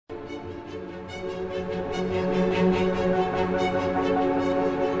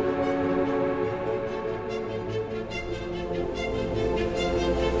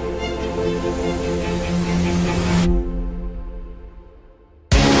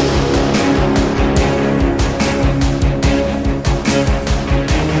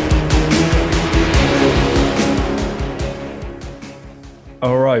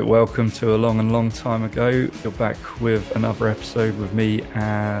All right, welcome to A Long Time Ago. You're back with another episode with me,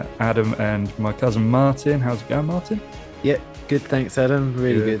 Adam, and my cousin Martin. How's it going, Martin? Yeah, good. Thanks, Adam.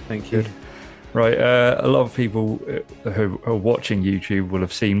 Really good. Thank you. Good. Right, a lot of people who are watching YouTube will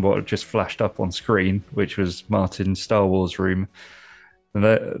have seen what just flashed up on screen, which was Martin's Star Wars room.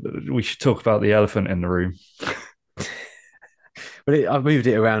 And we should talk about the elephant in the room. But I've moved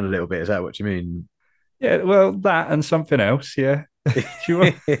it around a little bit. Is that what you mean? Yeah, well, that and something else, yeah. Do you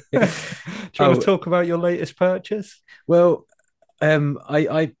want, do you want to talk about your latest purchase? Well, yeah,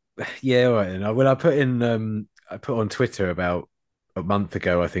 all right. Then. Well, I put on Twitter about a month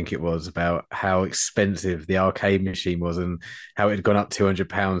ago, I think it was, about how expensive the arcade machine was and how it had gone up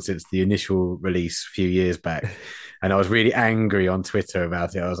 £200 since the initial release a few years back. And I was really angry on Twitter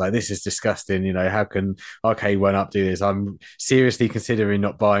about it. I was like, this is disgusting. You know, how can Arcade One Up do this? I'm seriously considering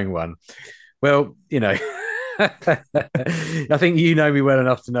not buying one. Well, you know, I think you know me well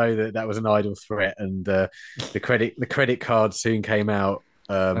enough to know that that was an idle threat, and the credit card soon came out,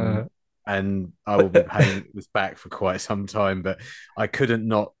 and I will be paying this back for quite some time. But I couldn't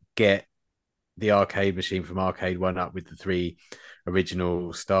not get the arcade machine from Arcade One Up with the 3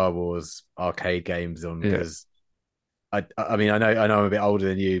 original Star Wars arcade games on, because I mean I know I'm a bit older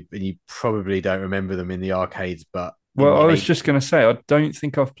than you, and you probably don't remember them in the arcades, but well, I was just going to say I don't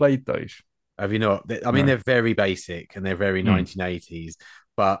think I've played those. Have you not? I mean, they're very basic and they're very 1980s.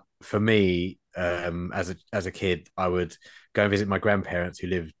 But for me, as a kid, I would go and visit my grandparents who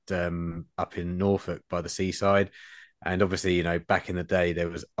lived up in Norfolk by the seaside. And obviously, you know, back in the day, there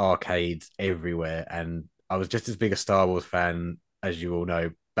was arcades everywhere. And I was just as big a Star Wars fan, as you all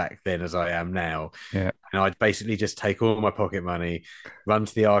know, back then as I am now. Yeah. And I'd basically just take all my pocket money, run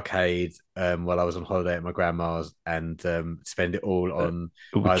to the arcade while I was on holiday at my grandma's, and spend it all on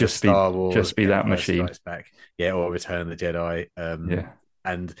either Star Wars, just be that machine, back, yeah, or Return of the Jedi.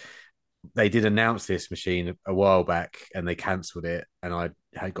 And they did announce this machine a while back, and they cancelled it, and I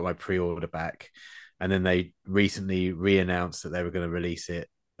had got my pre-order back, and then they recently re-announced that they were going to release it.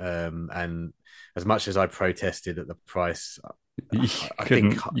 And as much as I protested at the price, I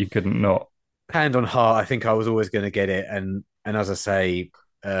think you couldn't not. Hand on heart, I think I was always going to get it, and as I say,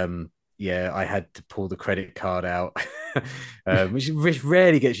 yeah, I had to pull the credit card out, which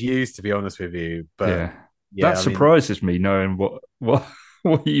rarely gets used, to be honest with you. But that surprises me, knowing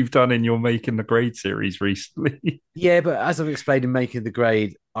what you've done in your Making the Grade series recently. Yeah, but as I've explained in Making the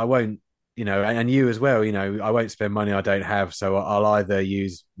Grade, I won't, you know, and you as well, you know, I won't spend money I don't have. So I'll either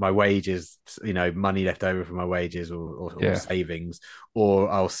use my wages, you know, money left over from my wages or savings, or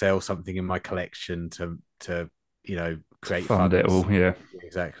I'll sell something in my collection to you know, create fund it all. Yeah,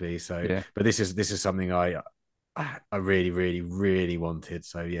 exactly. So, but this is something I really, really, really wanted.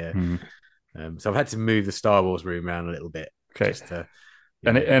 So yeah, so I've had to move the Star Wars room around a little bit. Okay.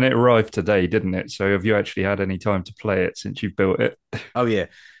 And it arrived today, didn't it? So have you actually had any time to play it since you've built it? Oh yeah.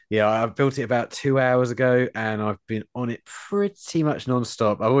 Yeah, I built it about 2 hours ago, and I've been on it pretty much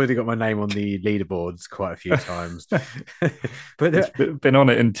non-stop. I've already got my name on the leaderboards quite a few times. But it's been on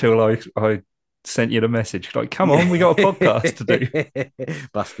it until I sent you the message, like, come on, we got a podcast to do.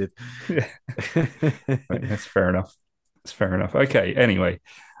 Busted. Yeah. Right, that's fair enough. That's fair enough. Okay, anyway,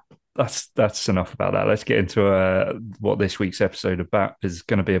 that's enough about that. Let's get into what this week's episode is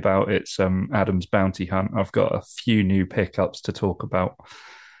going to be about. It's Adam's Bounty Hunt. I've got a few new pickups to talk about.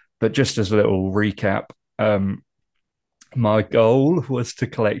 But just as a little recap, my goal was to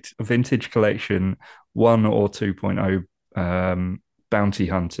collect a vintage collection 1 or 2.0 bounty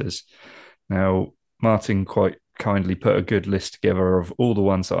hunters. Now, Martin quite kindly put a good list together of all the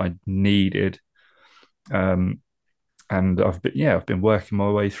ones that I needed. And I've been working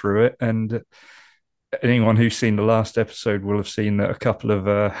my way through it. And anyone who's seen the last episode will have seen that a couple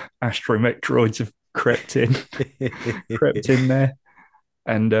of astromech droids have crept in there.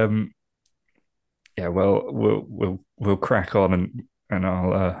 And we'll crack on, and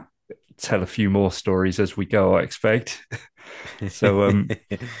I'll tell a few more stories as we go, I expect. So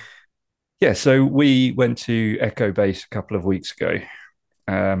so we went to Echo Base a couple of weeks ago,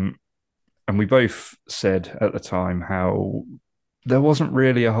 and we both said at the time how there wasn't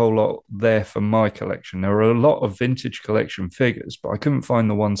really a whole lot there for my collection. There were a lot of vintage collection figures, but I couldn't find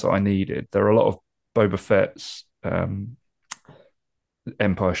the ones that I needed. There are a lot of Boba Fett's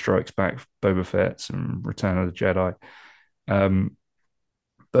Empire Strikes Back, Boba Fett's, and Return of the Jedi. Um,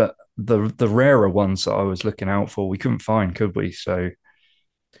 but the rarer ones that I was looking out for, we couldn't find, could we? So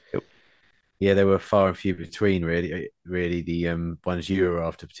Yeah, there were far and few between, really the ones you were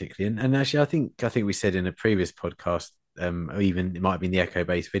after particularly. And actually, I think we said in a previous podcast, or even it might have been the Echo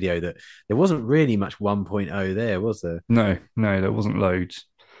based video, that there wasn't really much 1.0 there, was there? no, no, there wasn't loads.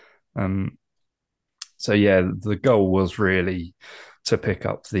 Um, so yeah, the goal was really to pick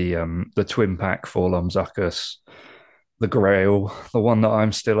up the twin pack for Zuckuss, the Grail, the one that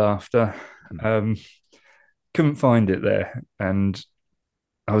I'm still after. Um, couldn't find it there, and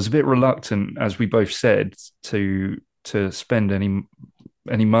I was a bit reluctant, as we both said, to spend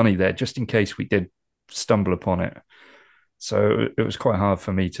any money there, just in case we did stumble upon it. So it was quite hard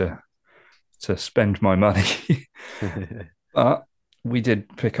for me to spend my money. But we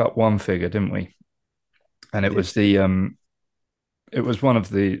did pick up one figure, didn't we? And You it was did. it was one of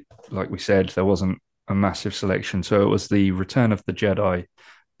the, like we said, there wasn't a massive selection. So it was the Return of the Jedi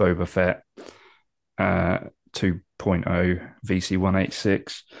Boba Fett 2.0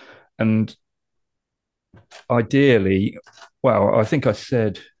 VC186. And ideally, well, I think I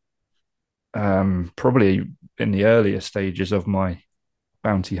said probably in the earlier stages of my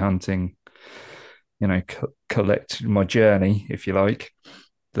bounty hunting, collect my journey, if you like,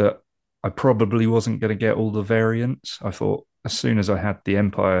 that I probably wasn't going to get all the variants. I thought as soon as I had the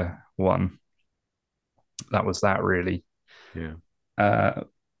Empire one, that was that really. Yeah. Uh,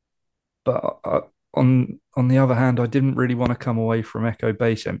 but on the other hand, I didn't really want to come away from Echo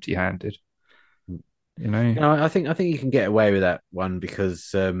Base empty-handed. You know, No, I think you can get away with that one because,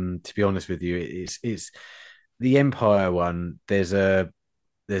 to be honest with you, it's the Empire one. There's a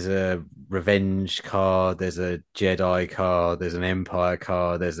revenge card, there's a Jedi card, there's an Empire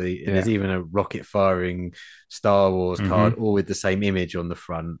card, yeah, there's even a rocket firing Star Wars card, mm-hmm. all with the same image on the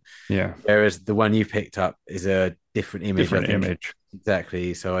front. Yeah, Whereas the one you picked up is a different image, I different think. image.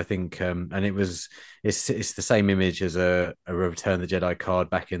 Exactly. So I think, and it's the same image as a Return of the Jedi card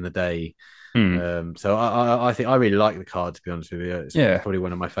back in the day. Mm. So I think I really like the card, to be honest with you. It's Yeah, probably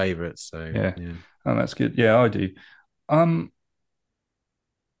one of my favorites. So yeah, yeah. and that's good. Yeah, I do. Um,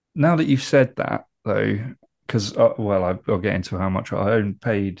 Now that you've said that, though, because well, I'll get into how much I own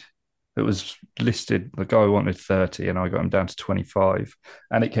paid. It was listed. The guy wanted 30, and I got him down to 25,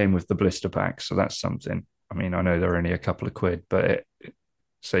 and it came with the blister pack. So that's something. I mean, I know they're only a couple of quid, but it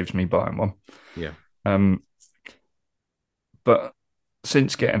saves me buying one. Yeah. Um, but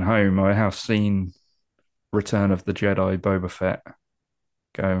since getting home, I have seen Return of the Jedi Boba Fett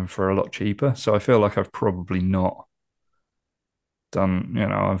going for a lot cheaper. So I feel like I've probably not done,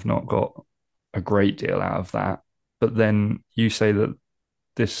 I've not got a great deal out of that. But then you say that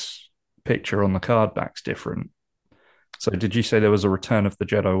this picture on the card back's different. So did you say there was a Return of the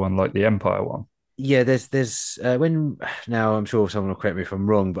Jedi one like the Empire one? Yeah, there's when now I'm sure someone will correct me if I'm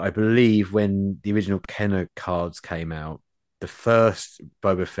wrong, but I believe when the original Kenner cards came out, the first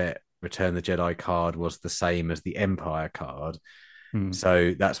Boba Fett Return the Jedi card was the same as the Empire card. Hmm.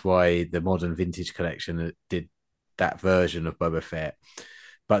 So that's why the modern vintage collection did that version of Boba Fett.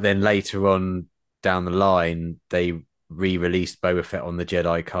 But then later on down the line, they re-released Boba Fett on the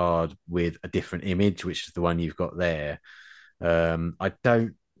Jedi card with a different image, which is the one you've got there. I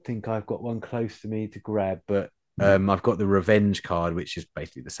don't think I've got one close to me to grab, but Yeah. I've got the Revenge card, which is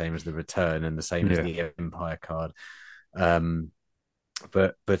basically the same as the Return and the same as Yeah. the Empire card. Um,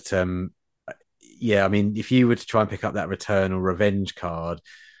 but yeah, I mean, if you were to try and pick up that Return or Revenge card,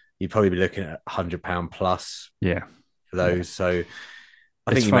 you'd probably be looking at £100 plus Yeah. for Yeah. those. So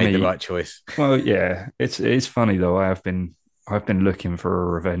I It's think you made the funny. right choice. Well, yeah, it's funny though. I've been looking for a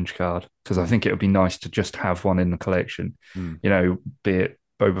revenge card because I Mm, think it would be nice to just have one in the collection. mm, Be it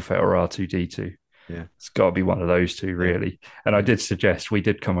Boba Fett or R2D2. yeah, It's got to be one of those two, yeah, really. And I yeah. did suggest we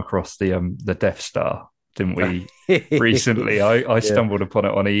did come across the Death Star, didn't we? Recently, I Yeah, stumbled upon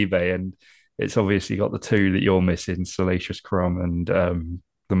it on eBay, and it's obviously got the two that you're missing, Salacious Crumb and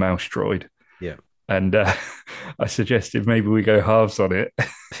the Mouse Droid. yeah. And I suggested maybe we go halves on it.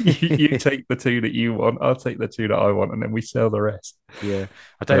 You take the two that you want, I'll take the two that I want, and then we sell the rest. Yeah,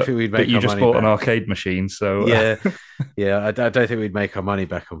 I don't But think we'd but make you our just money bought an back. arcade machine, so Yeah, yeah, I don't think we'd make our money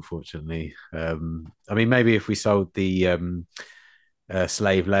back, unfortunately. I mean, maybe if we sold the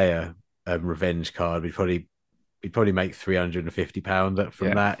Slave Leia revenge card, we'd probably make £350 from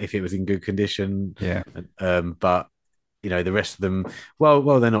yeah, that if it was in good condition. yeah, But the rest of them,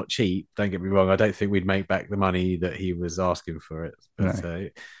 well, they're not cheap. Don't get me wrong. I don't think we'd make back the money that he was asking for it. But no.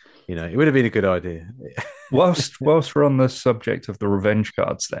 it would have been a good idea. Whilst we're on the subject of the revenge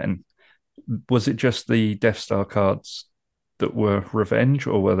cards, then was it just the Death Star cards that were Revenge,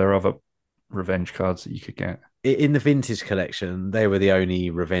 or were there other Revenge cards that you could get? In the vintage collection, they were the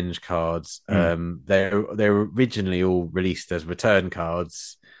only Revenge cards. Mm. They were originally all released as return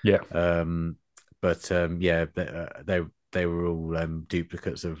cards, Yeah. but yeah, they were all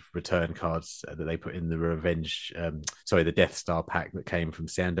duplicates of return cards that they put in the Revenge. Sorry, the Death Star pack that came from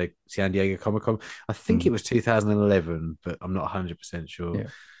San Diego Comic Con. I think it Mm. was 2011, but I'm not 100% sure.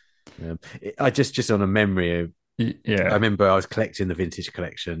 Yeah. I just on a memory, I Yeah. remember I was collecting the vintage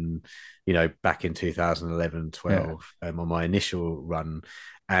collection, back in 2011, Yeah. 12, on my initial run.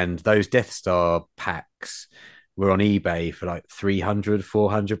 And those Death Star packs were on eBay for like 300,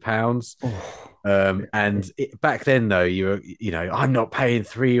 £400. Oh, And back then, though, I'm not paying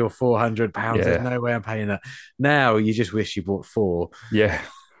 £300 or £400. There's yeah. no way I'm paying that. Now you just wish you bought four. Yeah.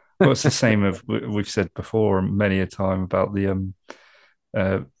 Well, it's the same of we've said before many a time about the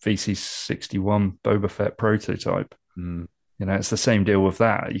VC61 Boba Fett prototype. Mm, It's the same deal with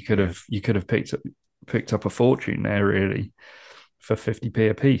that. yeah, You could have picked up a fortune there really for 50p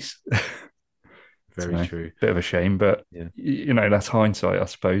a piece. very So true. bit of a shame, but Yeah, that's hindsight, I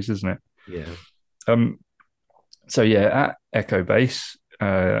suppose, isn't it? yeah. Um, so yeah, at Echo Base,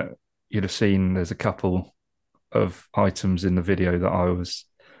 you'd have seen there's a couple of items in the video that I was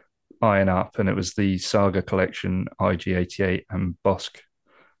eyeing up, and it was the Saga Collection IG88 and Bosk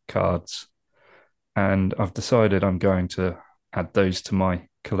cards. And I've decided I'm going to add those to my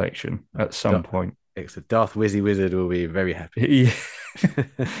collection at some point. Excellent. Darth Wizzy Wizard will be very happy. He,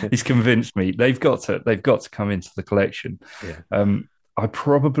 he's convinced me they've got to come into the collection. Yeah. I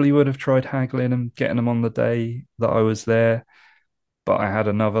probably would have tried haggling and getting them on the day that I was there, but I had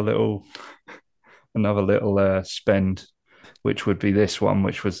another little spend, which would be this one,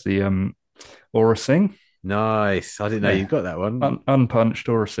 which was the Aura Sing. Nice. I didn't know you Yeah, got that one. unpunched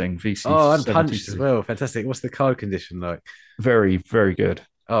Aura Sing VC Oh, unpunched as 72. well. Fantastic. What's the card condition like? Very, very good.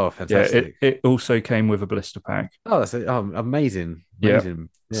 Oh, Yeah, fantastic. it also came with a blister pack. Amazing. Yeah. Amazing.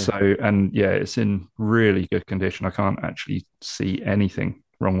 Yeah. So, and yeah, it's in really good condition. I can't actually see anything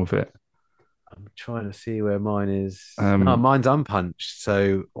wrong with it. I'm trying to see where mine is. No, Um, mine's unpunched.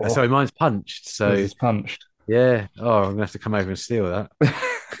 So, sorry, oh, mine's punched. this So, is punched. yeah. Oh, I'm gonna have to come over and steal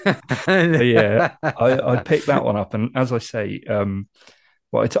But yeah, I that. picked that one up, and as I say,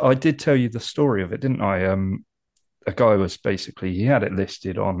 well, I did tell you the story of it, didn't I? A guy was basically he had it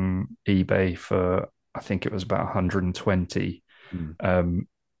listed on eBay for I think it was about 120, Hmm. um,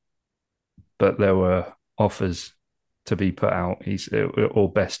 but there were offers to be put out. He's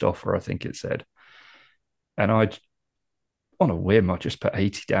or best offer, I think it said, and I on a whim I just put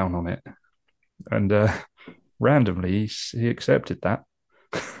 80 down on it, and randomly he accepted that.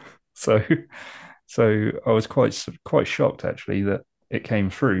 so so I was quite shocked actually that it came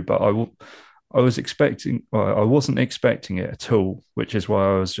through, but I was expecting, well, I wasn't expecting it at all, which is why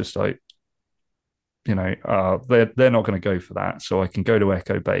I was just like, they're not going to go for that, so I can go to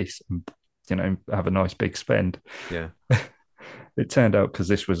Echo Base and have a nice big spend. Yeah. It turned out because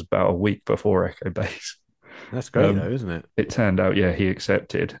this was about a week before Echo Base. That's great though, isn't it? It turned out, yeah, he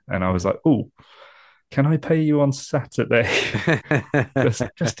accepted, and I was like, oh, can I pay you on Saturday?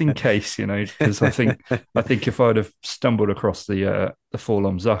 just in case, because I think if I'd have stumbled across the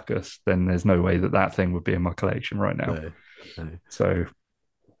Forlom Zuckus, then there's no way that thing would be in my collection right now. No, no. So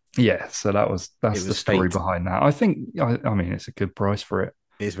yeah, so that's It the was story fate. behind that. I think I mean it's a good price for it.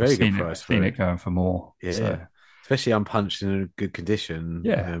 It's I've very good seen it price for seen it. it going for more. Yeah, So especially unpunched in a good condition.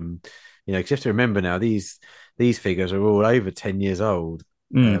 yeah. 'Cause you have to remember now these figures are all over 10 years old.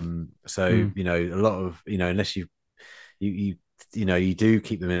 Mm, So mm, a lot of unless you you do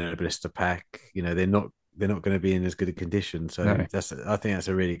keep them in a blister pack, they're not going to be in as good a condition. So no. I think that's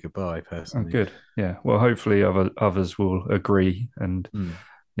a really good buy Oh, personally. good. Yeah. Well, hopefully others will agree, and Mm,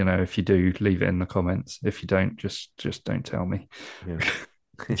 if you do, leave it in the comments. If you don't, just don't tell me. yeah.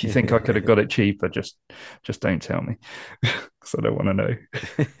 If you think I could have got it cheaper, just don't tell me, because I don't want to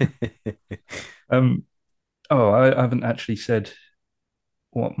know. Um. Oh, I haven't actually said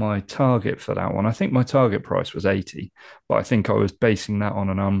what my target for that one. I think my target price was 80, but I think I was basing that on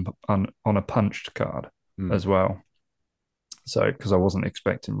on a punched card Mm, as well. So because I wasn't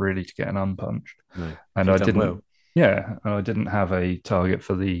expecting really to get an unpunched, no, and you've I done didn't. well. Yeah, and I didn't have a target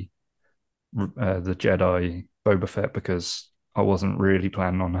for the Jedi Boba Fett because I wasn't really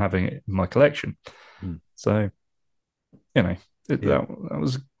planning on having it in my collection. Mm, So you know yeah. that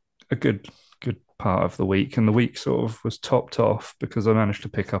was a good part of the week, and the week sort of was topped off because I managed to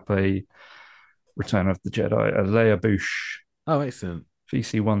pick up a Return of the Jedi, a Leia Bouche Oh, excellent.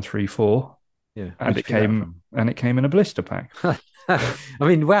 VC134, Yeah. and Where'd you it pick that up came from? and it came in a blister pack. I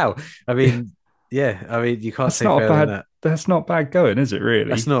mean, wow. I mean, yeah. I mean, you can't That's say not a fairer than bad that. that's not bad going, is it? That's Really,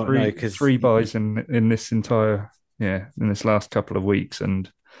 not, no, three because buys in this entire in this last couple of weeks,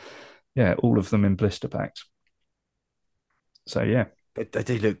 and yeah, all of them in blister packs. So yeah, they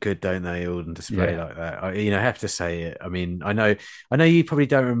do look good, don't they? All on display yeah, like that. I have to say it. I mean, I know you probably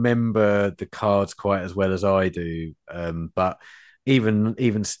don't remember the cards quite as well as I do, but even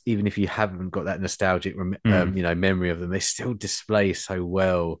if you haven't got that nostalgic, mm, memory of them, they still display so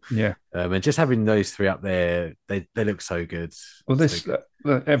well. yeah. And just having those three up there, they look so good, Well, so this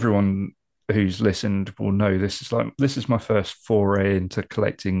good. everyone who's listened will know this is my first foray into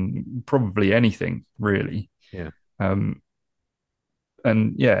collecting probably anything really. Yeah. Um,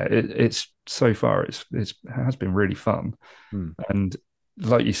 and yeah, it's so far it has been really fun. Hmm. And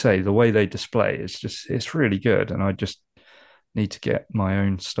like you say, the way they display is just it's really good. And I just need to get my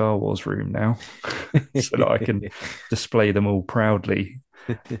own Star Wars room now so that I can display them all proudly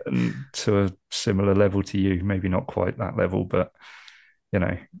and to a similar level to you. Maybe not quite that level, but you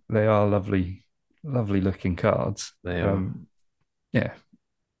know, they are lovely, lovely looking cards. They are. Yeah,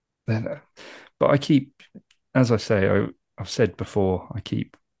 but I keep, as I say, I've said before, I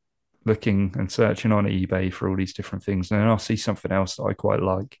keep looking and searching on eBay for all these different things, and then I'll see something else that I quite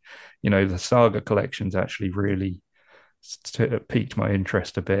like. You know, the Saga collection's actually really piqued my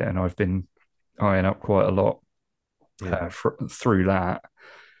interest a bit, and I've been eyeing up quite a lot Yeah. through that.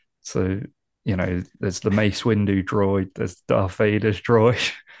 So, you know, there's the Mace Windu droid, there's Darth Vader's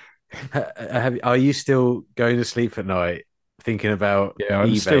droid. Are you still going to sleep at night thinking about Yeah,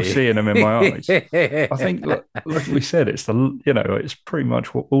 I'm still eBay? seeing them in my eyes. I think, like we said, it's it's pretty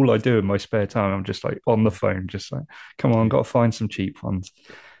much all I do in my spare time. I'm just like on the phone, just like, come on, got to find some cheap ones.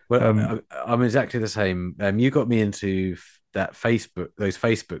 Well, Um, I'm exactly the same. You got me into that those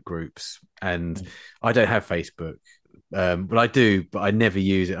Facebook groups, and I don't have Facebook. Well, I do, but I never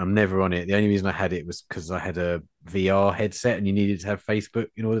use it. I'm never on it. The only reason I had it was because I had a VR headset, and you needed to have Facebook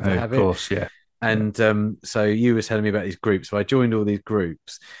in order to of have it. course, yeah, yeah, And so you were telling me about these groups. So I joined all these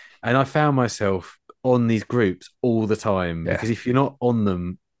groups, and I found myself on these groups all the time yeah. because if you're not on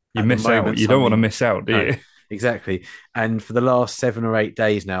them You at the miss out. moment, You don't want to something miss out, do no, you? exactly. And for the last 7 or 8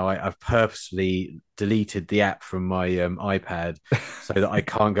 days now, I've purposely deleted the app from my iPad so that I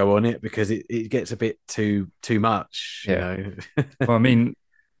can't go on it because it gets a bit too much, you Yeah. know. Well, I mean,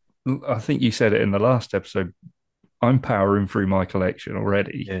 I think you said it in the last episode. I'm powering through my collection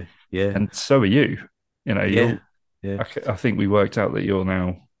already, Yeah, yeah, and so are you. You know, yeah, yeah. I think we worked out that you're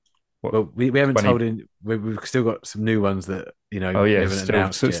now what Well, we haven't 20. told in. We've still got some new ones that Oh we yeah, haven't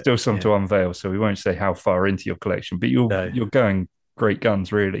announced yet. still some Yeah, to unveil. So we won't say how far into your collection, but no, you're going great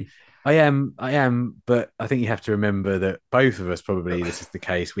guns, really. I am, but I think you have to remember that both of us probably this is the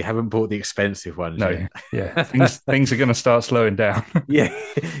case. We haven't bought the expensive ones yet. No, yeah, things are going to start slowing down. Yeah,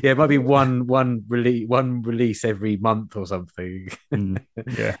 yeah, it might be one release every month or something. Mm,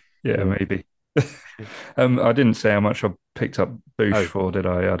 yeah, yeah, Yeah. maybe. I didn't say how much I picked up Boosh Oh for, did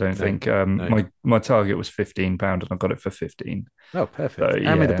I? I don't no, think. no. My target was £15, and I got it for 15. Oh, So perfect.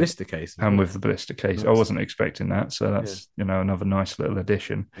 And with the yeah, blister case as and well. with the blister case, I Nice. wasn't expecting that. So Yeah, that's another nice little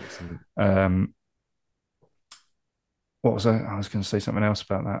addition. excellent. Um, what was I? I was going to say something else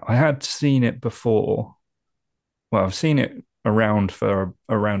about that. I had seen it before. Well, I've seen it around for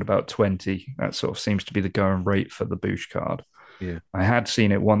around about 20. That sort of seems to be the going rate for the Boosh card. Yeah, I had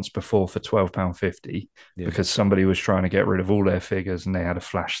seen it once before for £12.50 yeah. because somebody was trying to get rid of all their figures and they had a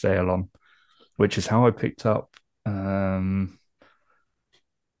flash sale on, which is how I picked up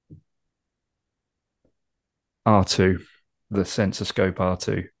R2, the Sensor Scope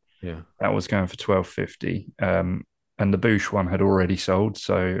R2. Yeah. That was going for 12.50. And the Boosh one had already sold,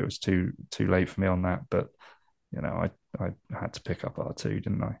 so it was too late for me on that. But I had to pick up R2,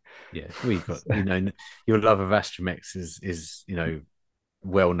 didn't I? Yeah, we got your love of Astromechs is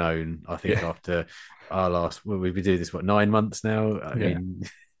well known. I think Yeah, after our last, well, we've been doing this 9 months now. I yeah. mean,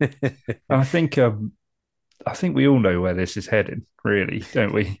 I think I think we all know where this is heading, really,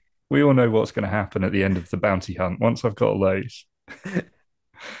 don't we? We all know what's going to happen at the end of the bounty hunt. Once I've got all those,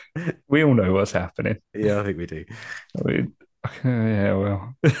 we all know what's happening. yeah, I think we do. I mean, yeah,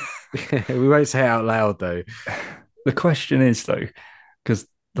 well, We won't say it out loud though. the question is though, because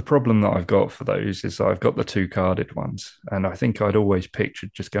the problem that I've got for those is I've got the two carded ones, and I think I'd always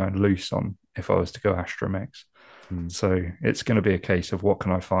pictured just going loose on if I was to go Astromex. Hmm. So it's going to be a case of what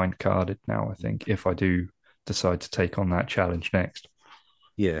can I find carded now, I think, if I do decide to take on that challenge next.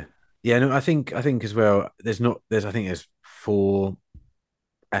 Yeah, yeah. No, I think as well. There's 4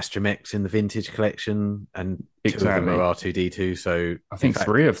 Astromechs in the vintage collection, and 2 of them are Exactly. R2D2. So I in think fact,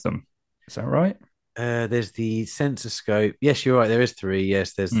 three of them. Is that right? There's the sensor scope. Yes, you're right. There is three.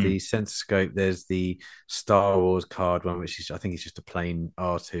 Yes, there's Hmm. the sensor scope. There's the Star Wars card one, which is I think it's just a plain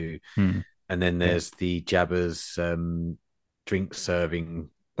R2, Hmm. and then Yeah, there's the Jabba's drink serving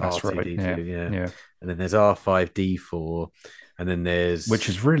that's right. R2D2. Yeah, Yeah, yeah, and then there's R5D4, and then which there's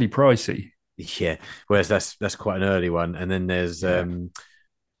is really pricey. yeah. Whereas that's quite an early one, and then there's Yeah,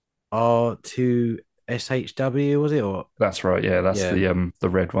 R2 SHW, was it? Or that's right. Yeah, that's yeah, the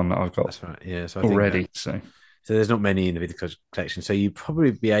red one that I've got that's right. Yeah, so I think that already. So, so there's not many in the video collection. So you'd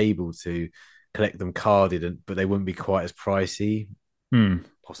probably be able to collect them carded, but they wouldn't be quite as pricey, hmm.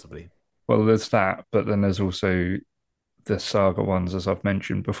 possibly. Well, there's that, but then there's also the Saga ones, as I've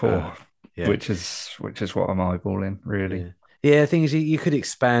mentioned before, Yeah, which is what I'm eyeballing, really. yeah, yeah. The thing is, you could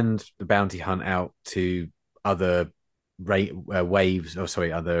expand the bounty hunt out to other waves, or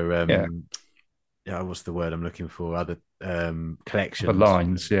sorry, other Yeah, yeah, what's the word I'm looking for? Other the collections.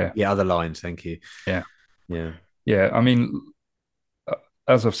 lines. Yeah, Yeah, other lines. Thank you. yeah, Yeah, yeah. I mean, uh,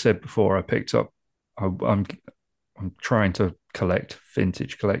 as I've said before, I picked up. I'm trying to collect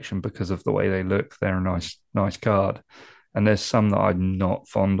vintage collection because of the way they look. They're a nice card, and there's some that I'm not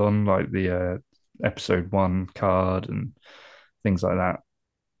fond on, like the episode one card and things like that.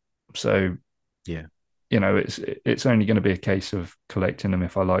 So yeah, it's only going to be a case of collecting them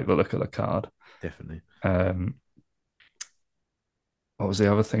if I like the look of the card. definitely. Um, what was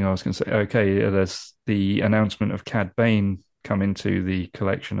the other thing I was going to say? Okay, yeah, there's the announcement of Cad Bane coming to the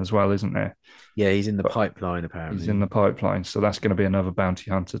collection as well, isn't there? Yeah, he's in the But pipeline he's in apparently. the pipeline, so that's going to be another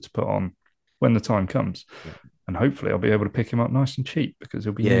bounty hunter to put on when the time comes, Yeah. and hopefully I'll be able to pick him up nice and cheap because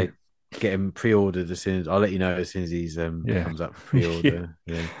he'll be Yeah, new. get him pre-ordered as soon as I'll let you know as soon as he's Yeah, comes up for yeah, pre-order.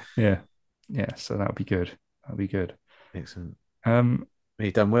 Yeah, yeah, yeah. So that'll be good. That'll be good. excellent. Um,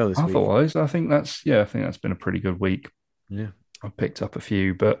 You've done well this week. Otherwise, I think that's been a pretty good week. Yeah, I've picked up a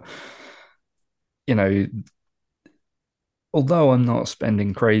few, but you know, although I'm not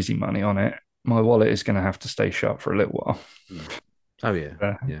spending crazy money on it, my wallet is going to have to stay shut for a little while. mm. Oh yeah,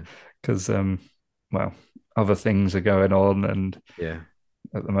 yeah, Because well, other things are going on, and yeah.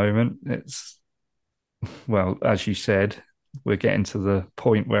 at the moment, it's well, as you said, we're getting to the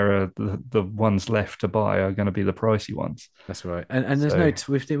point where the ones left to buy are going to be the pricey ones. That's right. And there's no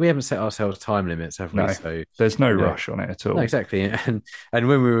So we haven't set ourselves time limits, have we? no, So there's no you know, rush on it at no, all. exactly. And when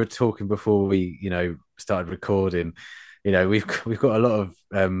we were talking before we started recording, we've got a lot of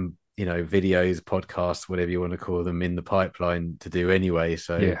videos, podcasts, whatever you want to call them, in the pipeline to do anyway.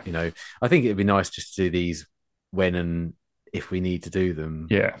 So Yeah, I think it'd be nice just to do these when and if we need to do them.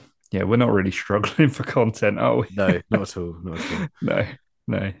 yeah, yeah. We're not really struggling for content, are we? No, not at all, not at all. No,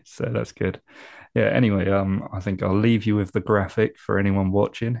 no. So that's good. Yeah. Anyway, I think I'll leave you with the graphic for anyone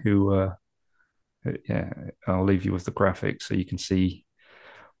watching yeah, I'll leave you with the graphic so you can see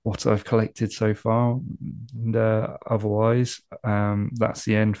what I've collected so far. And otherwise, that's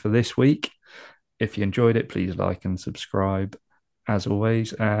the end for this week. If you enjoyed it, please like and subscribe as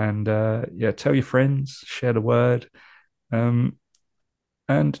always. And yeah, tell your friends, share the word. Um,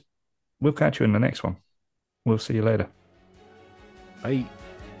 and we'll catch you in the next one. We'll see you later. Bye.